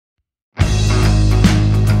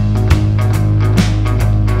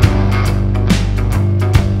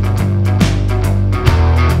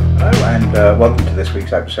welcome to this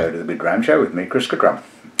week's episode of the Dram Show with me, Chris Goodrum.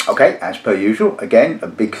 Okay, as per usual, again, a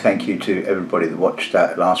big thank you to everybody that watched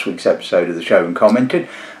last week's episode of the show and commented.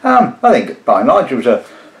 I think by and large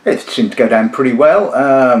it seemed to go down pretty well,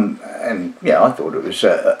 and yeah, I thought it was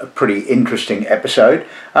a pretty interesting episode.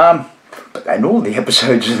 But then all the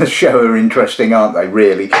episodes of the show are interesting, aren't they,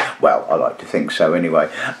 really? Well, I like to think so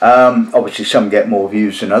anyway. Obviously some get more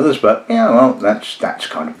views than others, but yeah, well, that's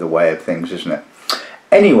kind of the way of things, isn't it?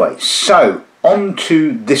 Anyway, so on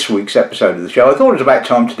to this week's episode of the show. I thought it was about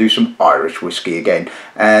time to do some Irish whiskey again,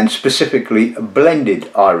 and specifically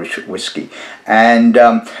blended Irish whiskey. And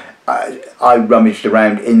I rummaged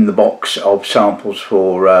around in the box of samples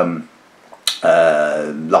for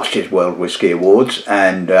last year's World Whisky Awards,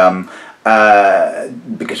 and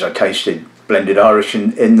because I tasted blended Irish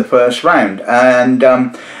in the first round, and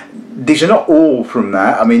these are not all from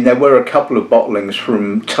that. I mean, there were a couple of bottlings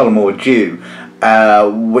from Tullamore Dew,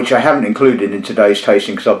 which I haven't included in today's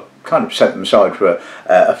tasting because I've kind of set them aside for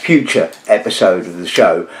a future episode of the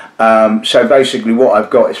show. So basically what I've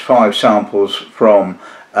got is 5 samples from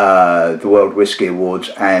the World Whisky Awards,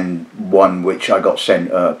 and one which I got sent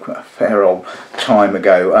a fair old time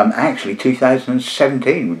ago, actually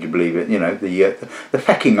 2017, would you believe it, you know, the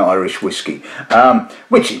Feckin Irish Whiskey,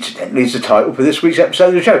 which incidentally is the title for this week's episode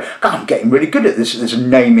of the show. God, I'm getting really good at this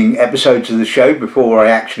naming episodes of the show before I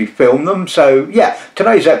actually film them. So yeah,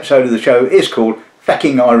 today's episode of the show is called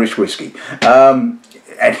Feckin Irish Whiskey.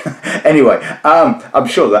 Anyway, I'm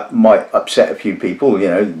sure that might upset a few people, you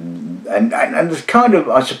know, and it's kind of,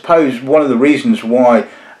 I suppose, one of the reasons why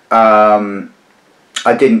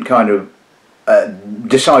I didn't kind of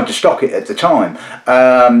decide to stock it at the time.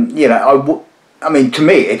 You know, I mean, to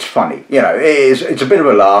me it's funny, you know, it's a bit of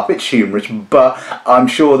a laugh, it's humorous, but I'm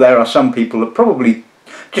sure there are some people that probably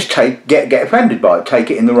just get offended by it,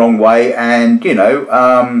 take it in the wrong way, and you know,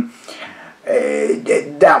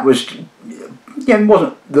 that was, yeah, it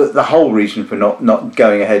wasn't the whole reason for not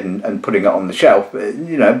going ahead and putting it on the shelf,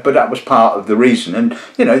 you know, but that was part of the reason. And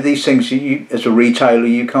you know, these things you, as a retailer,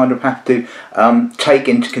 you kind of have to take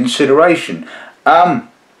into consideration. But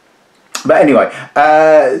anyway,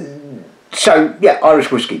 so yeah,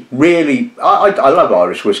 Irish whiskey. Really, I love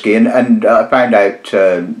Irish whiskey, and I found out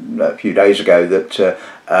a few days ago that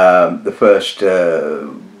the first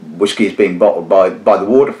whiskey is being bottled by the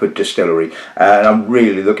Waterford distillery, and I'm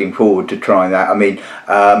really looking forward to trying that. I mean,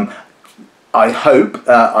 I hope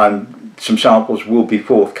some samples will be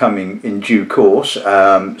forthcoming in due course.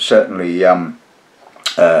 Certainly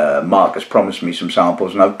Mark has promised me some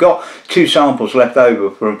samples, and I've got 2 samples left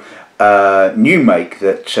over from new make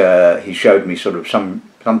that he showed me sort of some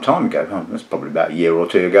time ago. Oh, that's probably about a year or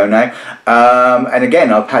 2 ago now, and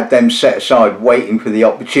again I've had them set aside waiting for the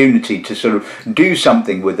opportunity to sort of do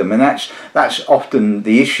something with them, and that's often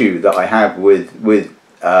the issue that I have with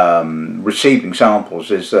receiving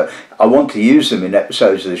samples, is that I want to use them in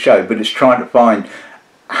episodes of the show, but it's trying to find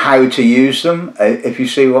how to use them, if you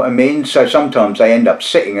see what I mean. So sometimes they end up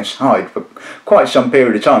sitting aside for quite some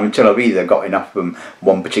period of time until I've either got enough from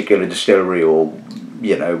one particular distillery, or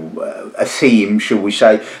you know, a theme, shall we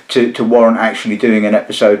say, to warrant actually doing an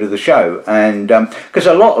episode of the show. And because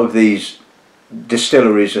a lot of these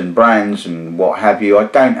distilleries and brands and what have you, I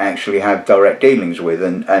don't actually have direct dealings with,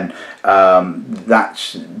 and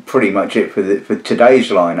that's pretty much it for today's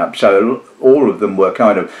lineup. So all of them were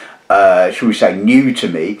kind of shall we say new to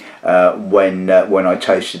me when I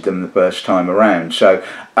tasted them the first time around. So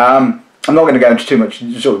I'm not going to go into too much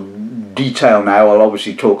sort of detail now. I'll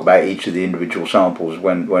obviously talk about each of the individual samples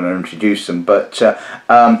when I introduce them, but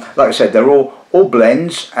like I said, they're all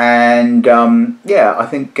blends, and yeah, I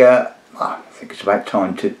think it's about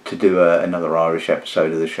time to do another Irish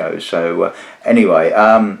episode of the show. So anyway,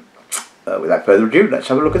 without further ado, let's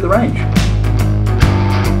have a look at the range.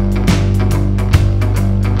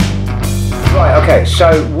 Right, okay,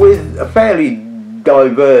 so with a fairly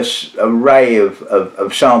diverse array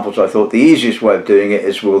of samples, I thought the easiest way of doing it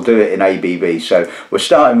is we'll do it in ABV. So we're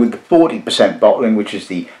starting with the 40% bottling, which is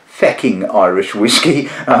the Feckin Irish Whiskey.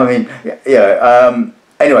 I mean, yeah,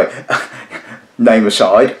 anyway, name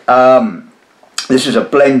aside, this is a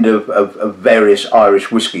blend of various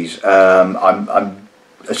Irish whiskies. I'm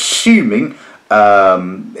assuming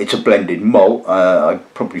it's a blended malt. I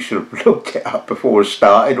probably should have looked it up before I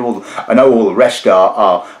started. I know all the rest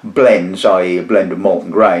are blends, i.e. a blend of malt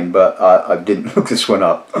and grain, but I didn't look this one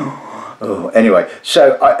up. Oh, anyway,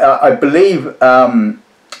 so I believe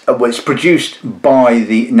it's produced by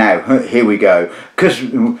the, now here we go, because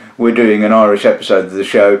we're doing an Irish episode of the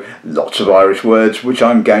show, lots of Irish words which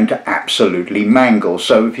I'm going to absolutely mangle.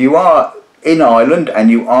 So if you are in Ireland and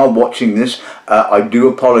you are watching this, I do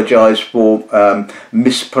apologise for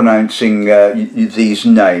mispronouncing these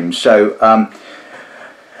names. So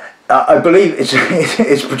I believe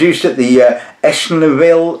it's produced at the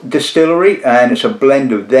Eschneville distillery, and it's a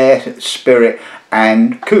blend of their spirit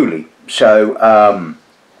and coulis. So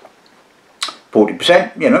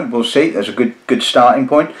 40%, you know, we'll see. That's a good starting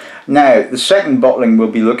point. Now, the second bottling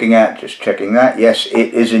we'll be looking at, just checking that, yes,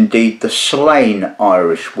 it is indeed the Slane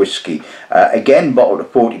Irish Whiskey. Again, bottled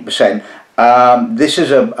at 40%. This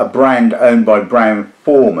is a brand owned by Brown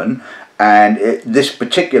Forman, and this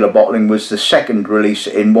particular bottling was the second release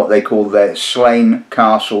in what they call their Slane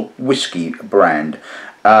Castle Whiskey brand.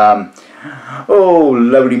 Oh,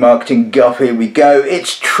 lovely marketing guff, here we go.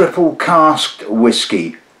 It's triple casked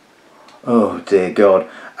whiskey. Oh dear God.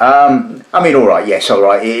 I mean, alright, yes,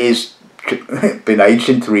 alright, it is been aged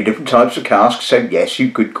in 3 different types of casks, so yes,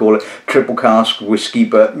 you could call it triple cask whiskey,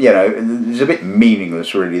 but you know, it's a bit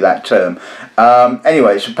meaningless really, that term.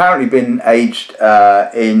 Anyway, it's apparently been aged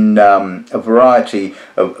in a variety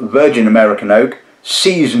of virgin American oak,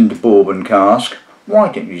 seasoned bourbon cask.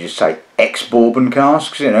 Why didn't you just say ex-bourbon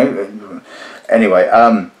casks, you know? Anyway,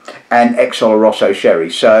 and ex-Oloroso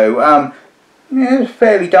sherry. So yeah, it's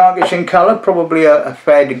fairly darkish in colour, probably a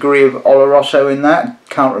fair degree of Oloroso in that.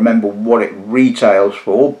 Can't remember what it retails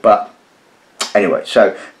for, but anyway,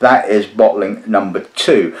 so that is bottling number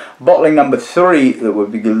 2. Bottling number 3 that we'll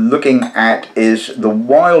be looking at is the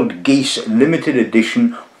Wild Geese limited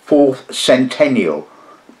edition 4th Centennial.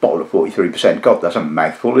 Bottle of 43%. God, that's a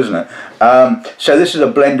mouthful, isn't it? So this is a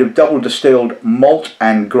blend of double distilled malt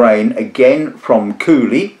and grain, again from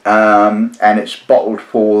coulis, and it's bottled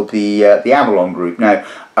for the Avalon Group. Now,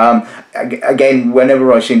 again,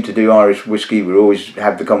 whenever I seem to do Irish whiskey, we always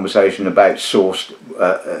have the conversation about sourced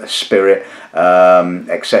spirit,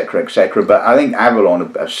 etc., etc. But I think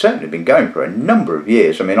Avalon have certainly been going for a number of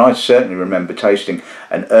years. I mean, I certainly remember tasting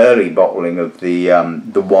an early bottling of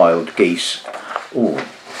the Wild Geese. Ooh,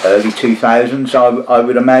 early 2000s, I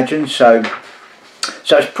would imagine. So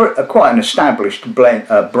it's quite an established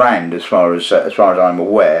brand as far as I'm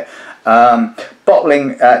aware.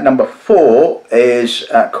 Bottling number 4 is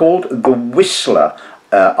called the Whistler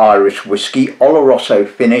Irish Whiskey, Oloroso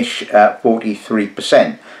finish,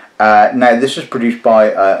 43%. Now this is produced by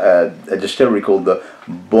a distillery called the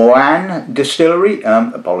Boan Distillery.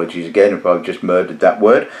 Apologies again if I've just murdered that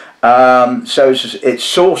word. So it's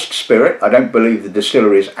sourced spirit. I don't believe the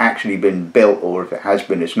distillery has actually been built, or if it has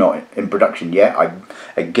been, it's not in production yet.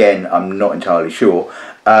 I'm not entirely sure.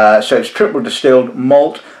 So it's triple distilled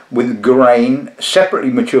malt with grain,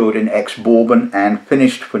 separately matured in ex-bourbon and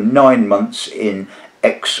finished for 9 months in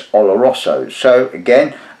ex-Oloroso. So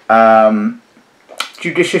again,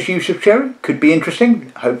 judicious use of sherry, could be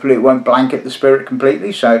interesting. Hopefully it won't blanket the spirit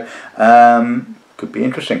completely, so could be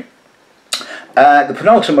interesting. The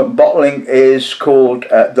penultimate bottling is called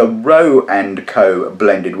the Roe & Co.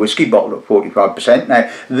 Blended Whiskey, bottled at 45%.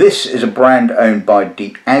 Now, this is a brand owned by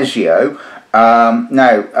Diageo.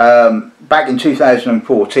 Back in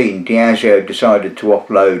 2014, Diageo decided to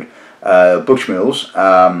offload Bushmills,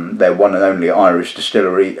 their one and only Irish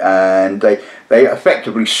distillery, and they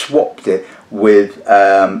effectively swapped it with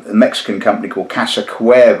a Mexican company called Casa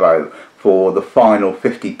Cuervo for the final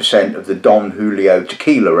 50% of the Don Julio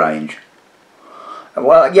tequila range.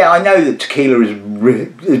 Well, yeah, I know that tequila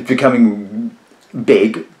is becoming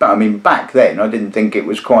big, but I mean, back then I didn't think it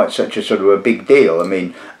was quite such a sort of a big deal. I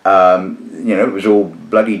mean, you know, it was all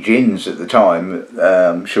bloody gins at the time,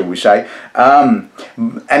 shall we say, and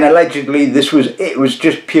allegedly it was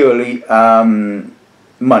just purely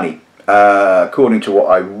money. According to what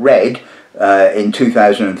I read, in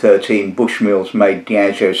 2013, Bushmills made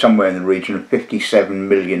Diageo somewhere in the region of £57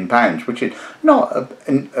 million, which is not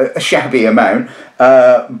a shabby amount,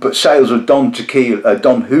 but sales of Don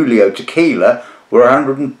Julio tequila were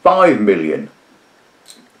 105 million.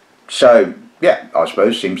 So yeah, I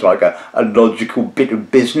suppose seems like a logical bit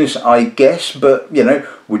of business, I guess. But you know,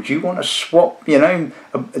 would you want to swap, you know,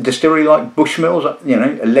 a distillery like Bushmills, you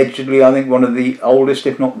know, allegedly I think one of the oldest,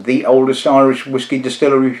 if not the oldest Irish whiskey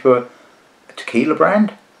distillery, for tequila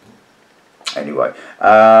brand? Anyway,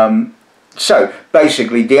 so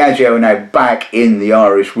basically Diageo are now back in the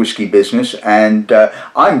Irish whiskey business, and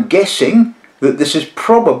I'm guessing that this is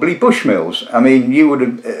probably Bushmills. I mean, you would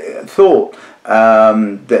have thought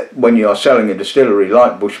that when you are selling a distillery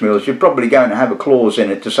like Bushmills, you're probably going to have a clause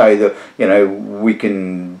in it to say that, you know, we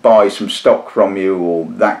can buy some stock from you or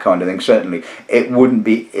that kind of thing. Certainly it wouldn't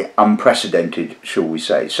be unprecedented, shall we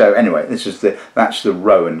say. So anyway, that's the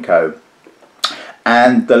Roe & Co.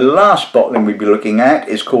 And the last bottling we'll be looking at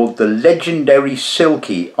is called the legendary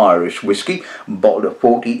Silkie Irish Whiskey, bottled at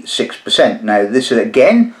 46%. Now this is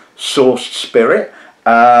again sourced spirit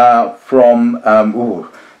from,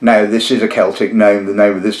 now this is a Celtic name, the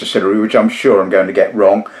name of this distillery, which I'm sure I'm going to get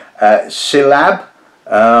wrong, Silab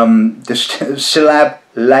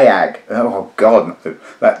Layag. Oh God, no,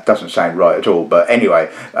 that doesn't sound right at all. But anyway,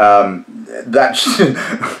 that's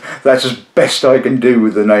that's as best I can do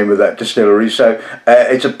with the name of that distillery. So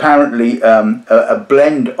it's apparently a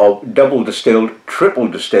blend of double distilled, triple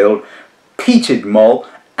distilled, peated malt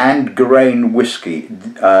and grain whiskey.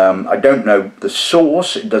 I don't know the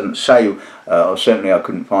source. It doesn't say. Or certainly I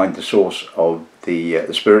couldn't find the source of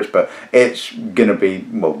the spirits, but it's going to be,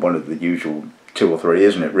 well, one of the usual 2 or 3,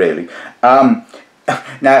 isn't it, really?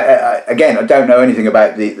 Now, again, I don't know anything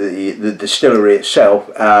about the distillery itself,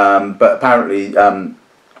 but apparently the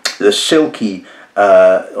Silkie,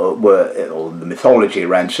 or the mythology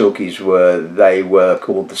around Silkies they were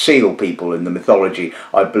called the Seal people in the mythology,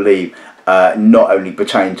 I believe, not only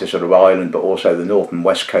pertain to sort of Ireland, but also the north and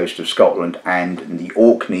west coast of Scotland and the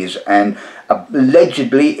Orkneys. And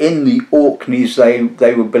allegedly in the Orkneys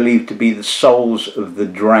they were believed to be the souls of the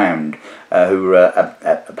drowned, who were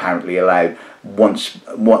apparently allowed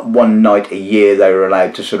one night a year they were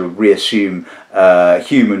allowed to sort of reassume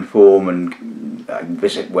human form and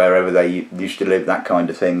visit wherever they used to live, that kind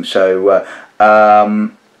of thing. So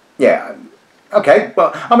yeah, okay,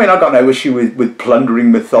 well, I mean, I've got no issue with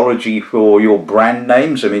plundering mythology for your brand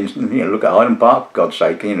names. I mean, you know, look at Highland Park, for God's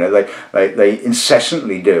sake, you know, they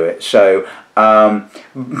incessantly do it. So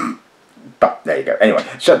but there you go. Anyway,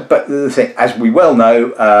 so, but the thing, as we well know,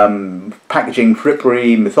 packaging,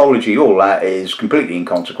 frippery, mythology, all that is completely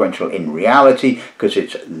inconsequential in reality, because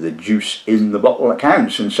it's the juice in the bottle that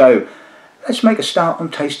counts. And so let's make a start on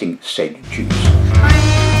tasting said juice.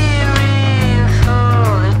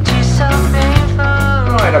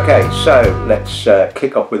 Right, okay, so let's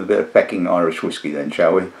kick off with a bit of Feckin Irish whiskey then,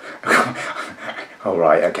 shall we?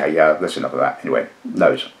 Alright, okay, yeah, that's enough of that. Anyway,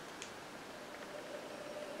 nose.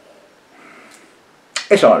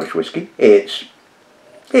 It's Irish whiskey. It's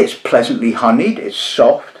pleasantly honeyed. It's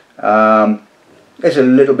soft. There's a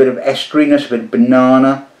little bit of esteriness, a bit of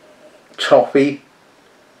banana, toffee.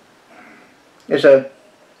 There's a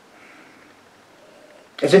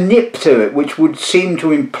nip to it, which would seem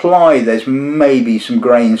to imply there's maybe some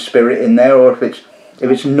grain spirit in there, or if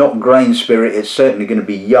it's not grain spirit, it's certainly going to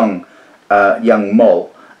be young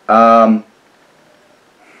malt. I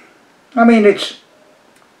mean, it's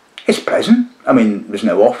pleasant. I mean, there's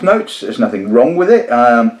no off notes, there's nothing wrong with it.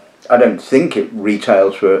 I don't think it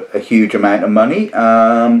retails for a huge amount of money,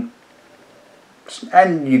 and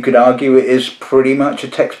you could argue it is pretty much a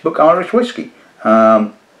textbook Irish whiskey.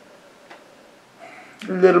 A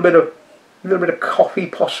little bit of coffee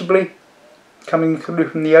possibly coming through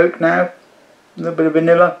from the oak now, a little bit of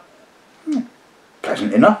vanilla.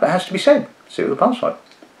 Pleasant enough, it has to be said. See what the pulse like.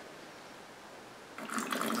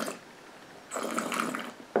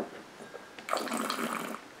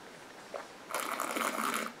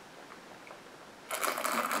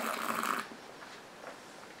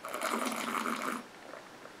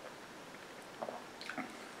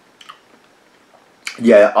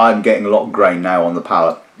 Yeah, I'm getting a lot of grain now on the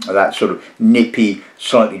palate. That sort of nippy,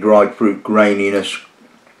 slightly dried fruit graininess.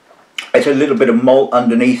 It's a little bit of malt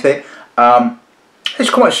underneath it. It's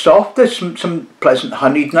quite soft. There's some pleasant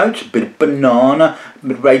honeyed notes, a bit of banana, a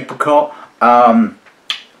bit of apricot.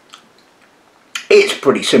 It's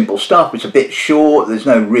pretty simple stuff. It's a bit short. There's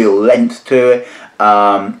no real length to it.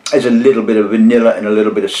 There's a little bit of vanilla and a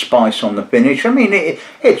little bit of spice on the finish. I mean,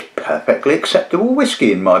 it's perfectly acceptable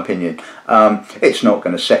whiskey in my opinion. It's not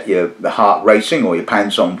going to set your heart racing or your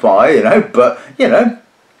pants on fire, you know, but, you know,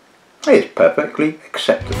 it's perfectly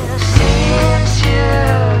acceptable.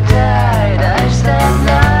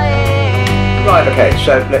 Right, okay,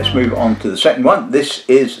 so let's move on to the second one. This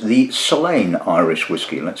is the Slane Irish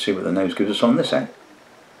whiskey. Let's see what the nose gives us on this end.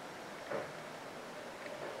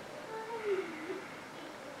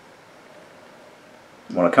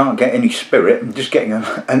 Well, I can't get any spirit. I'm just getting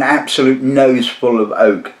an absolute nose full of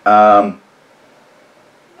oak. I'm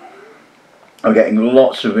getting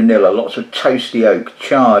lots of vanilla, lots of toasty oak,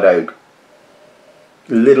 charred oak,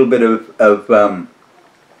 a little bit of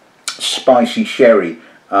spicy sherry.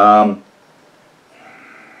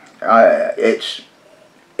 It's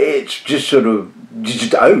just sort of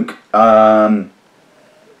just oak. I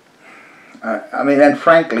mean, and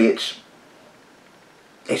frankly,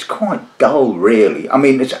 it's quite dull, really. I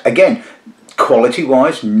mean, it's, again,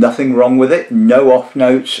 quality-wise, nothing wrong with it. No off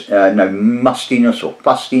notes, no mustiness or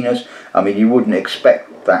fustiness. I mean, you wouldn't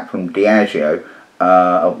expect that from Diageo.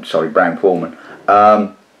 oh, sorry, Brown-Forman.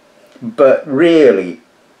 But really,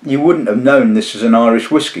 you wouldn't have known this is an Irish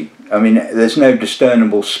whiskey. I mean, there's no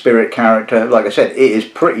discernible spirit character. Like I said, it is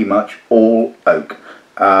pretty much all oak.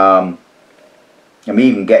 I'm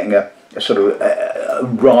even getting a sort of a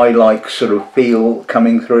rye-like sort of feel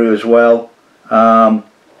coming through as well.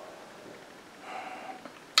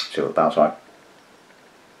 See what the bell's like.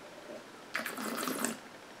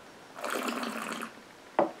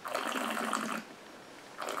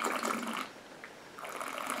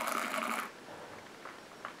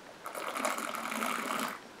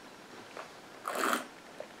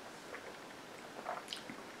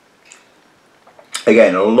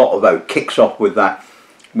 Again, a lot of oak. Kicks off with that,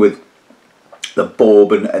 with the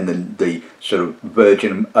bourbon and then the sort of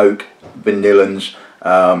virgin oak vanillins,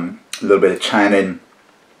 a little bit of tannin.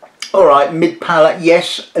 Alright, mid-palate,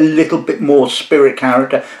 yes, a little bit more spirit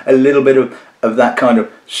character, a little bit of that kind of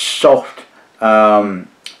soft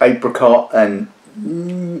apricot and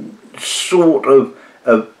sort of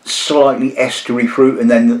slightly estery fruit, and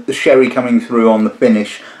then the sherry coming through on the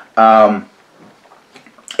finish.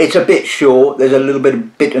 It's a bit short, there's a little bit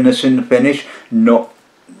of bitterness in the finish, nothing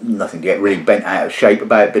to get really bent out of shape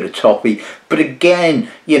about, a bit of toffee, but again,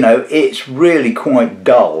 you know, it's really quite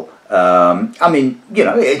dull. I mean, you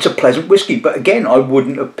know, it's a pleasant whiskey, but again, I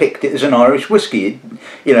wouldn't have picked it as an Irish whiskey.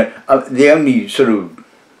 You know, the only sort of,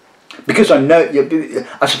 because I know,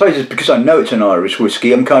 I suppose it's because I know it's an Irish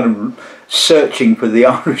whiskey, I'm kind of searching for the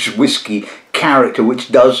Irish whiskey character,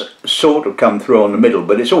 which does sort of come through on the middle,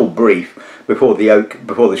 but it's all brief before the oak,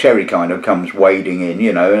 before the sherry kind of comes wading in,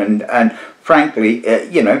 you know, and frankly,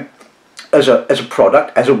 you know, as a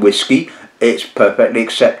product, as a whiskey, it's perfectly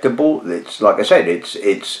acceptable. It's, like I said, it's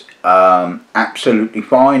absolutely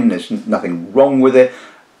fine. There's nothing wrong with it,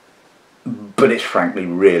 but it's frankly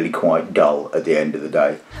really quite dull at the end of the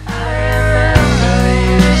day.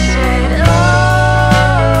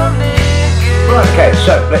 Right, okay,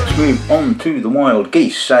 so let's move on to the wild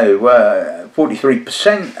geese. So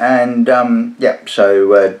 43%, and yeah,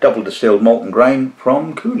 so double distilled malt and grain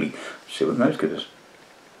from Cooley. See what the nose gives us.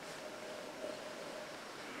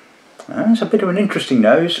 That's a bit of an interesting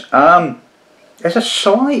nose. There's a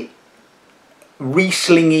slight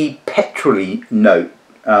Riesling-y, petrol-y note,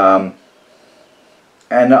 and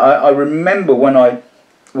I remember when I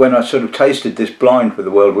sort of tasted this blind for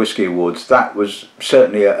the World Whisky Awards, that was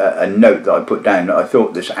certainly a note that I put down. I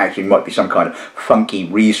thought this actually might be some kind of funky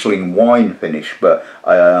Riesling wine finish, but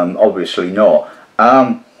obviously not.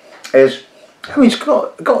 I mean, it's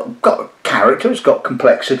got character, it's got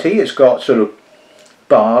complexity, it's got sort of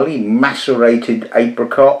barley, macerated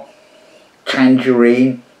apricot,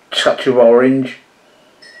 tangerine, touch of orange,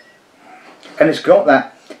 and it's got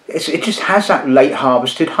that, it just has that late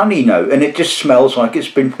harvested honey note, and it just smells like it's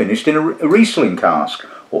been finished in a Riesling cask,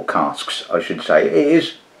 or casks I should say. It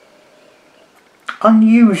is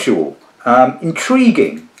unusual,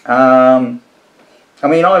 intriguing. I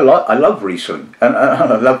mean, I love Riesling, and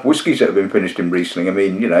I love whiskies that have been finished in Riesling. I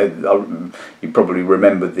mean, you know, you probably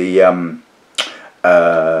remember the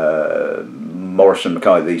Morrison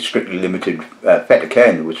Mackay, the strictly limited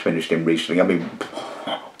Feckin that was finished in Riesling. I mean,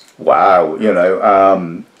 wow, you know,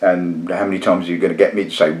 and how many times are you going to get me to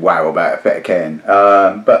say wow about a Feckin?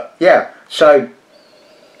 But yeah, so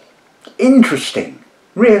interesting,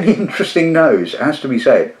 really interesting nose, it has to be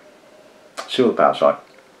said. See what the power's like.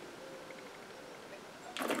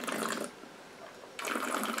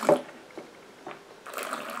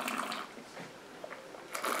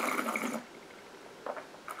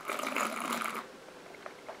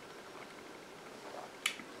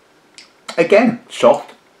 Again,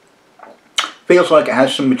 soft. Feels like it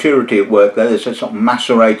has some maturity at work there. There's a sort of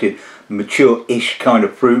macerated, mature-ish kind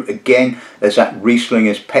of fruit. Again, there's that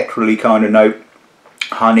Riesling-ish, petrol-y kind of note.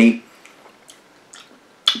 Honey.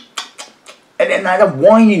 And then that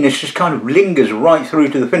wininess just kind of lingers right through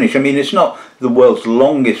to the finish. I mean, it's not the world's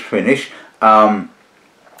longest finish.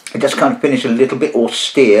 It does kind of finish a little bit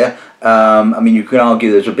austere. I mean, you can argue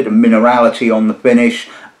there's a bit of minerality on the finish.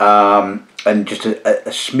 And just a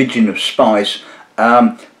smidgen of spice,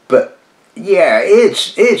 but yeah,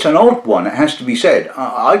 it's an odd one, it has to be said.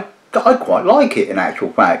 I quite like it in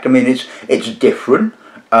actual fact. I mean, it's different.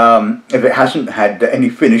 If it hasn't had any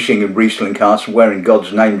finishing in Riesling casks, where in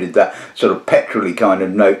God's name did that sort of petrol-y kind of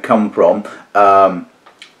note come from?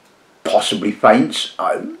 Possibly faints,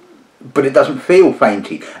 but it doesn't feel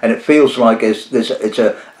fainty, and it feels like it's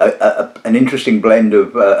an interesting blend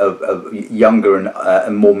of younger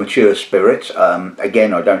and more mature spirits.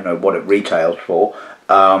 Again, I don't know what it retails for,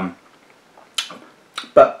 but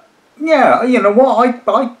yeah, you know what, I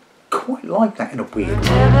quite like that in a weird way.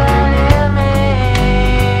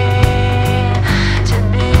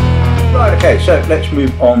 Okay, so let's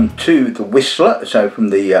move on to the Whistler. So from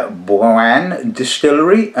the Boan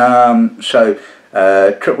distillery.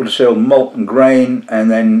 Triple distilled malt and grain, and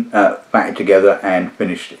then battered together and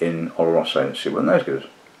finished in Oloroso. Let's see what those goes.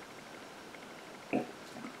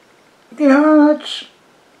 Yeah, it's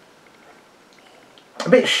a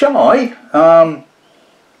bit shy. And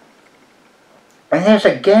there's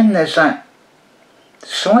that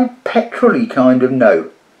slight petrol-y kind of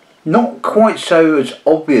note. Not quite so as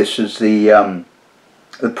obvious as the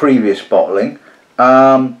previous bottling.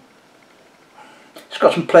 It's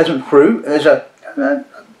got some pleasant fruit. There's a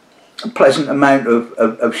pleasant amount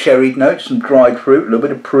of sherried notes, some dried fruit, a little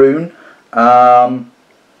bit of prune. There's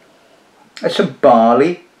some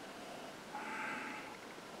barley.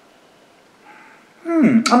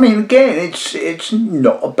 I mean, again, it's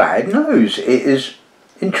not a bad nose. It is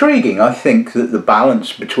intriguing. I think that the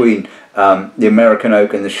balance between the American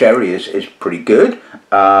oak and the sherry is pretty good.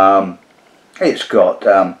 It's got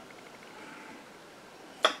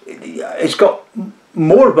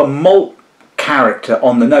more of a malt character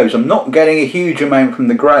on the nose. I'm not getting a huge amount from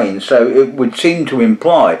the grain, so it would seem to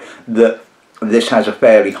imply that this has a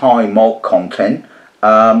fairly high malt content.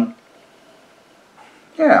 Yeah,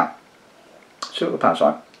 see what the pal's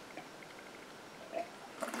like.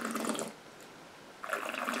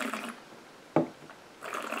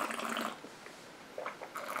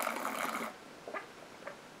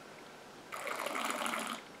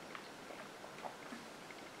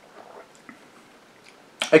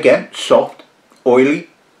 Again, soft, oily,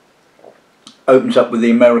 opens up with the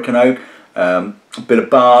American oak, a bit of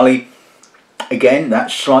barley. Again,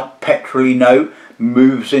 that slight petrol-y note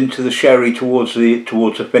moves into the sherry towards the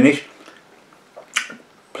finish.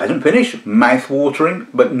 Pleasant finish, mouth-watering,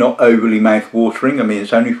 but not overly mouth-watering. I mean,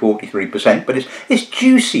 it's only 43%, but it's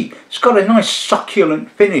juicy. It's got a nice succulent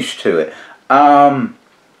finish to it.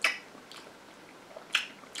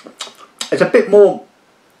 It's a bit more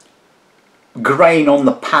grain on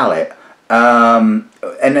the palate, and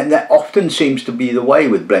that often seems to be the way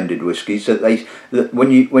with blended whiskies, that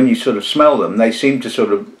when you sort of smell them, they seem to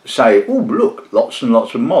sort of say, oh look, lots and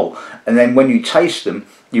lots of malt, and then when you taste them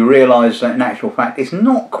you realise that in actual fact it's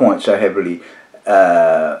not quite so heavily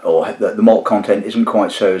or that the malt content isn't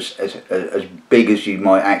quite so as big as you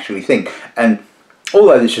might actually think. And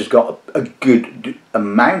although this has got a good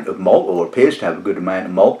amount of malt, or appears to have a good amount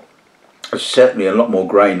of malt, there's certainly a lot more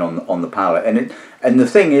grain on the palate, and the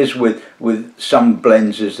thing is with some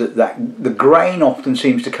blends is that the grain often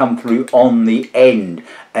seems to come through on the end,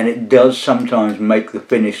 and it does sometimes make the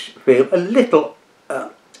finish feel a little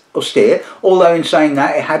austere. Although in saying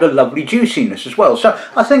that, it had a lovely juiciness as well. So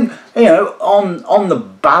I think, you know, on the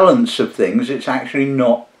balance of things, it's actually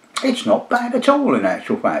not bad at all. In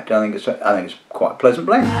actual fact, I think it's quite a pleasant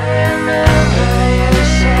blend.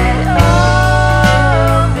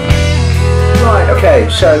 Right, okay,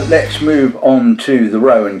 so let's move on to the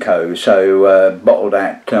Roe & Co. So bottled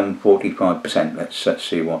at 45%. Let's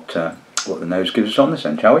see what the nose gives us on this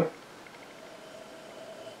then, shall we?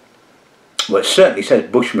 Well, it certainly says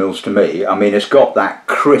Bushmills to me. I mean, it's got that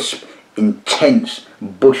crisp, intense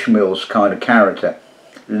Bushmills kind of character.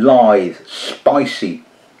 Lithe, spicy,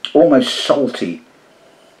 almost salty,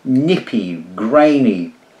 nippy,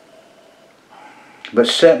 grainy, but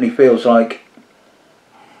certainly feels like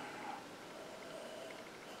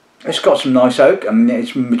it's got some nice oak. I mean,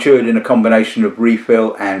 it's matured in a combination of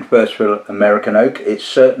refill and first fill American oak. It's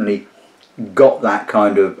certainly got that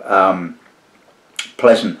kind of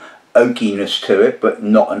pleasant oakiness to it, but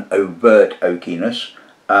not an overt oakiness.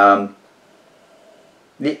 I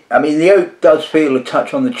mean, the oak does feel a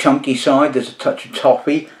touch on the chunky side. There's a touch of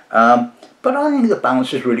toffee, but I think the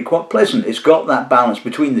balance is really quite pleasant. It's got that balance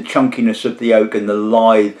between the chunkiness of the oak and the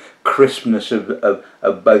lithe crispness of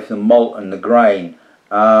both the malt and the grain.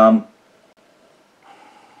 Yeah,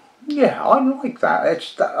 I like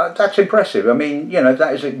that. That's impressive. I mean, you know,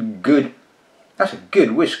 that's a good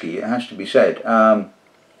whiskey. It has to be said.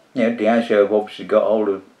 You know, Diageo have obviously got hold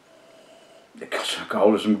of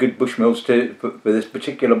some good Bushmills for this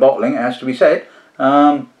particular bottling. It has to be said.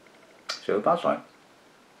 So it does like.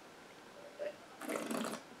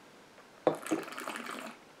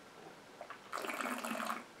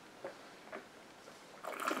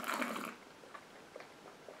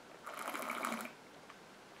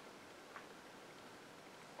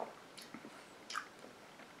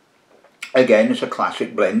 Again, it's a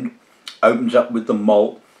classic blend. Opens up with the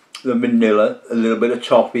malt, the vanilla, a little bit of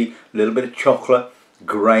toffee, a little bit of chocolate.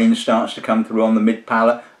 Grain starts to come through on the mid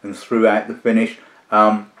palate and throughout the finish.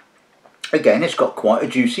 Again, it's got quite a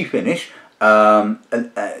juicy finish.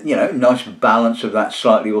 You know, nice balance of that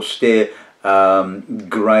slightly austere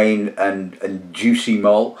grain and juicy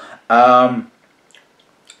malt.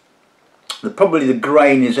 Probably the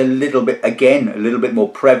grain is a little bit, again, a little bit more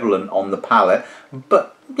prevalent on the palate,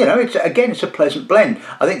 but you know, it's a pleasant blend.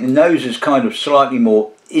 I think the nose is kind of slightly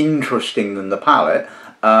more interesting than the palate,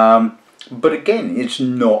 but again, it's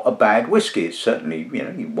not a bad whiskey. It's certainly, you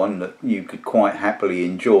know, one that you could quite happily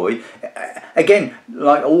enjoy. Again,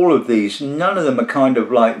 like all of these, none of them are kind of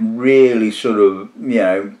like really sort of, you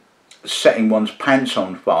know, setting one's pants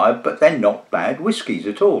on fire, but they're not bad whiskies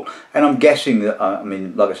at all. And I'm guessing that, I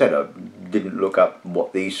mean, like I said, I didn't look up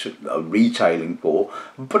what these are retailing for,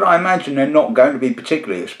 but I imagine they're not going to be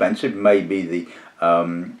particularly expensive. Maybe the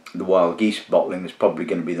Wild Geese bottling is probably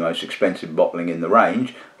going to be the most expensive bottling in the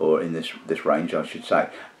range, or in this range, I should say.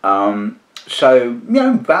 So, you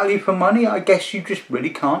know, value for money, I guess you just really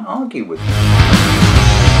can't argue with.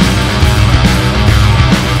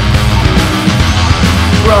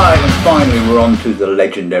 Right, and finally we're on to the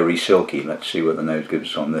legendary Silkie. Let's see what the nose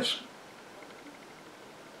gives us on this.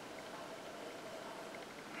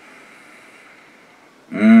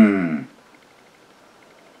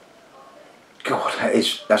 God,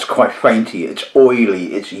 that's quite fainty. It's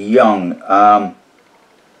oily, it's young.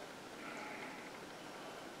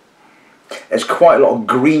 There's quite a lot of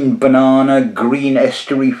green banana, green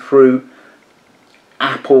estery fruit,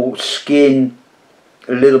 apple, skin,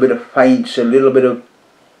 a little bit of faints, a little bit of,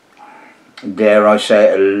 dare I say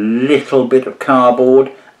it, a little bit of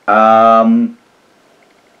cardboard.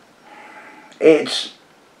 It's,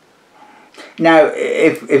 now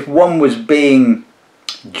if one was being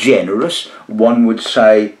generous, one would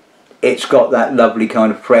say it's got that lovely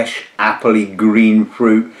kind of fresh appley green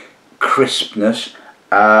fruit crispness.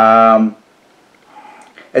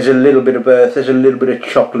 There's a little bit of earth, there's a little bit of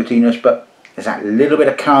chocolatiness, but there's that little bit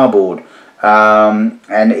of cardboard, and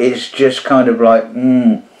it's just kind of like,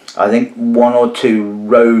 I think one or two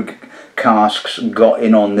rogue casks got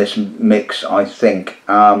in on this mix, I think.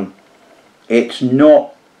 It's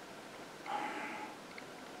not,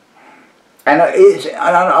 and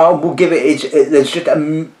I will give it, it's just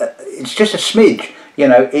a smidge, you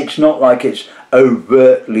know. It's not like it's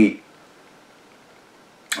overtly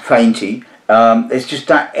fainty. It's just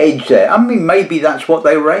that edge there. I mean, maybe that's what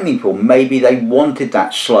they were aiming for. Maybe they wanted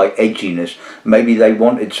that slight edginess. Maybe they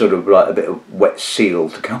wanted sort of like a bit of wet seal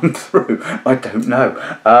to come through. I don't know.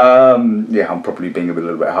 Yeah, I'm probably being a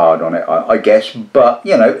little bit hard on it, I guess. But,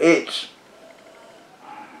 you know, it's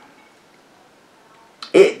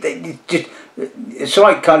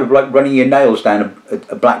like kind of like running your nails down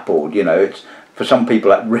a blackboard, you know. It's, for some people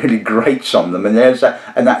that really grates on them, and there's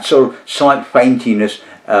that sort of slight faintiness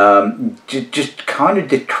just kind of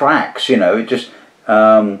detracts, you know. It just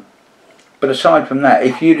but aside from that,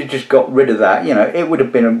 if you'd have just got rid of that, you know, it would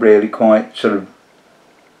have been a really quite sort of,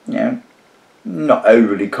 you know, not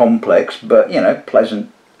overly complex, but, you know,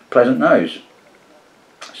 pleasant nose.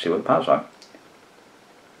 Let's see what the pal's like.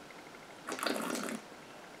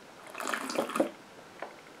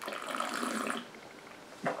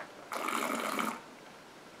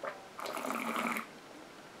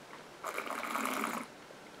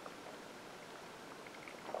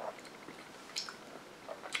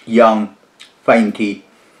 Young, fainty,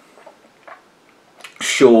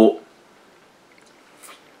 short.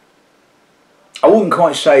 I wouldn't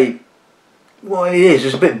quite say, well, it is.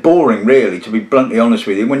 It's a bit boring, really, to be bluntly honest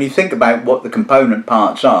with you. When you think about what the component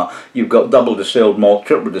parts are, you've got double distilled malt,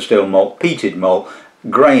 triple distilled malt, peated malt,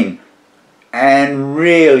 grain, and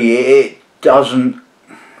really it doesn't,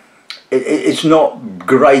 it's not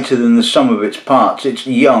greater than the sum of its parts. It's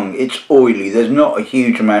young, it's oily, there's not a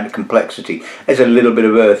huge amount of complexity. There's a little bit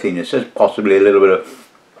of earthiness, there's possibly a little bit of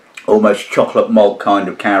almost chocolate malt kind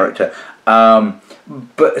of character,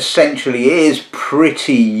 but essentially it is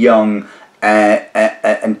pretty young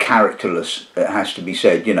and characterless, it has to be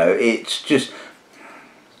said. You know, it's just,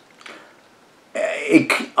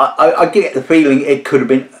 I get the feeling it could have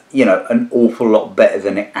been, you know, an awful lot better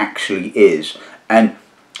than it actually is. And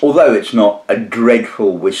although it's not a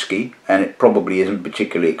dreadful whiskey, and it probably isn't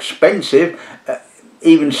particularly expensive,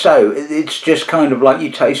 even so, it's just kind of like you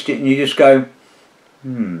taste it and you just go,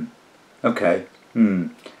 okay,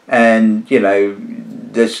 and, you know,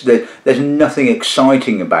 there's nothing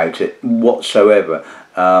exciting about it whatsoever.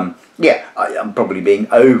 Yeah, I'm probably being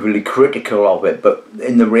overly critical of it, but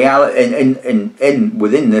in the reality,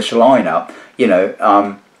 within this lineup, you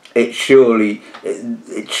know, it surely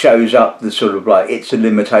it shows up the sort of like its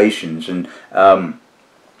limitations. And I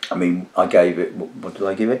mean, I gave it, what did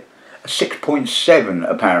I give it? A 6.7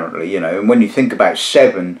 apparently, you know. And when you think about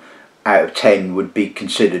 7 out of 10 would be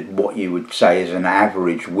considered what you would say is an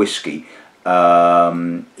average whiskey,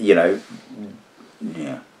 you know,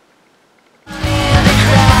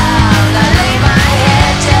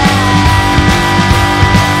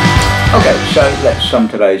 So let's sum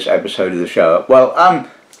today's episode of the show up. Well,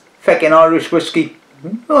 Feckin Irish whiskey.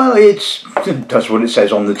 Well, it does what it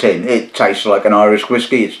says on the tin. It tastes like an Irish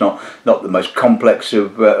whiskey. It's not the most complex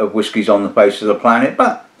of whiskies on the face of the planet,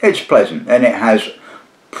 but it's pleasant, and it has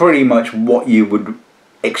pretty much what you would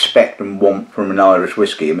expect and want from an Irish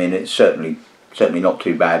whiskey. I mean, it's certainly not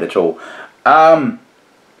too bad at all. The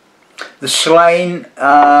Slane,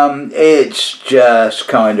 it's just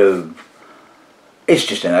kind of, it's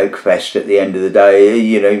just an oak fest at the end of the day.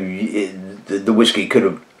 You know, the whiskey could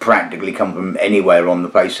have practically come from anywhere on the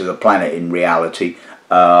face of the planet in reality,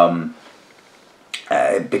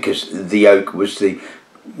 because the oak was the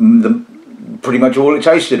pretty much all it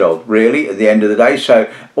tasted of, really, at the end of the day. So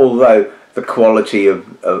although the quality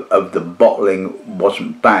of the bottling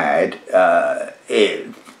wasn't bad,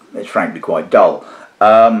 it's frankly quite dull.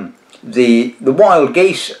 The wild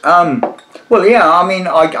geese, well, yeah, I mean,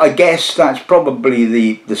 I guess that's probably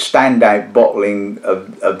the standout bottling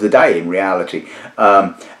of the day in reality.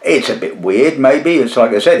 It's a bit weird, maybe. It's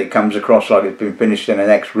like I said, it comes across like it's been finished in an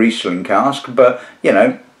ex-Riesling cask, but, you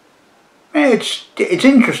know, it's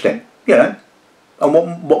interesting, you know, and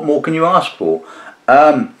what more can you ask for?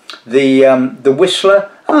 The Whistler,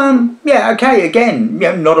 yeah, okay, again, you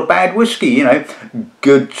know, not a bad whiskey, you know,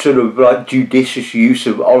 good sort of like judicious use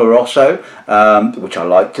of Oloroso, which I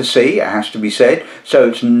like to see, it has to be said. So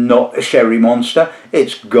it's not a sherry monster.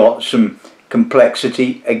 It's got some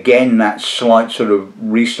complexity, again, that slight sort of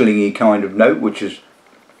Riesling-y kind of note, which is,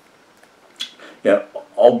 you know,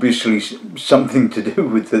 obviously something to do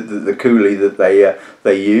with the coulis that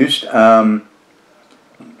they used.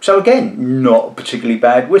 So again, not a particularly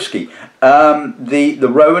bad whiskey. The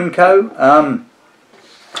Rowan Co.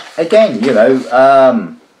 Again, you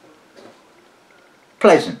know,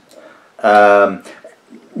 pleasant.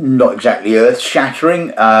 Not exactly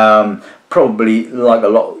earth-shattering. Probably like a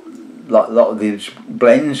lot of these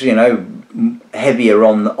blends, you know, heavier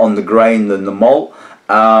on the grain than the malt.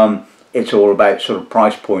 It's all about sort of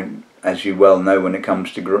price point, as you well know, when it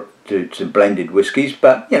comes to blended whiskies.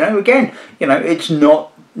 But you know, again, you know, it's not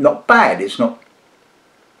bad. It's not.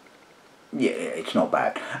 Yeah, it's not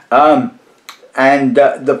bad. And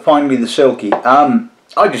finally the Silkie.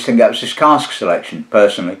 I just think that was his cask selection.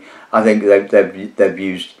 Personally, I think they've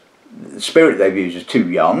used the spirit they've used is too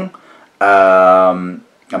young. I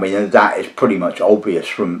mean, that is pretty much obvious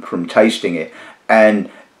from tasting it. And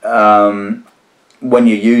when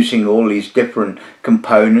you're using all these different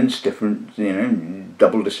components, different, you know,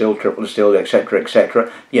 double distilled, triple distilled,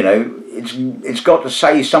 etc., you know, it's got to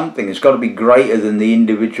say something. It's got to be greater than the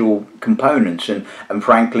individual components, and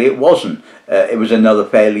frankly, it wasn't. It was another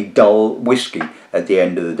fairly dull whiskey at the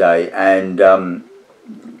end of the day, and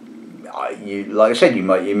like I said, you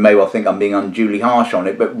may well think I'm being unduly harsh on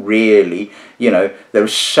it, but really, you know,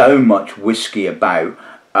 there's so much whiskey about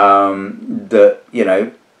that, you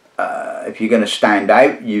know, if you're going to stand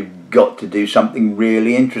out, you've got to do something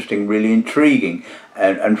really interesting, really intriguing,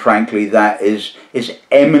 and frankly, that is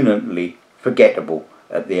eminently forgettable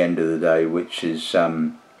at the end of the day, which is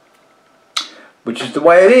the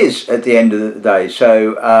way it is at the end of the day.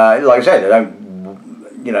 So, like I said, I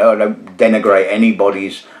don't denigrate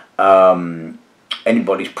anybody's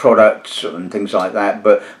products and things like that,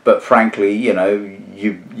 but frankly, you know,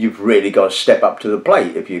 you've really got to step up to the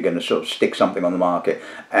plate if you're going to sort of stick something on the market,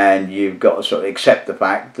 and you've got to sort of accept the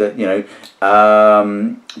fact that, you know,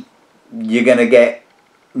 you're going to get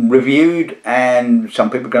reviewed, and some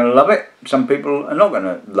people are going to love it, some people are not going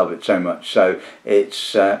to love it so much. So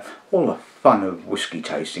it's all the fun of whiskey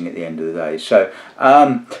tasting at the end of the day. So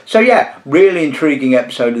yeah, really intriguing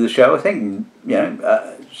episode of the show. I think, you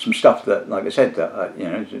know, some stuff that, like I said, that you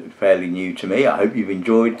know, is fairly new to me. I hope you've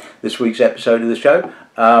enjoyed this week's episode of the show.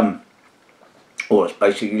 All that's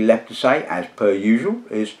basically left to say, as per usual,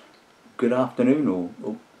 is good afternoon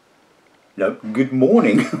or no, good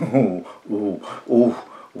morning.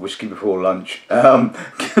 Whiskey before lunch.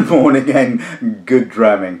 Good morning and good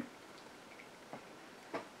dramming.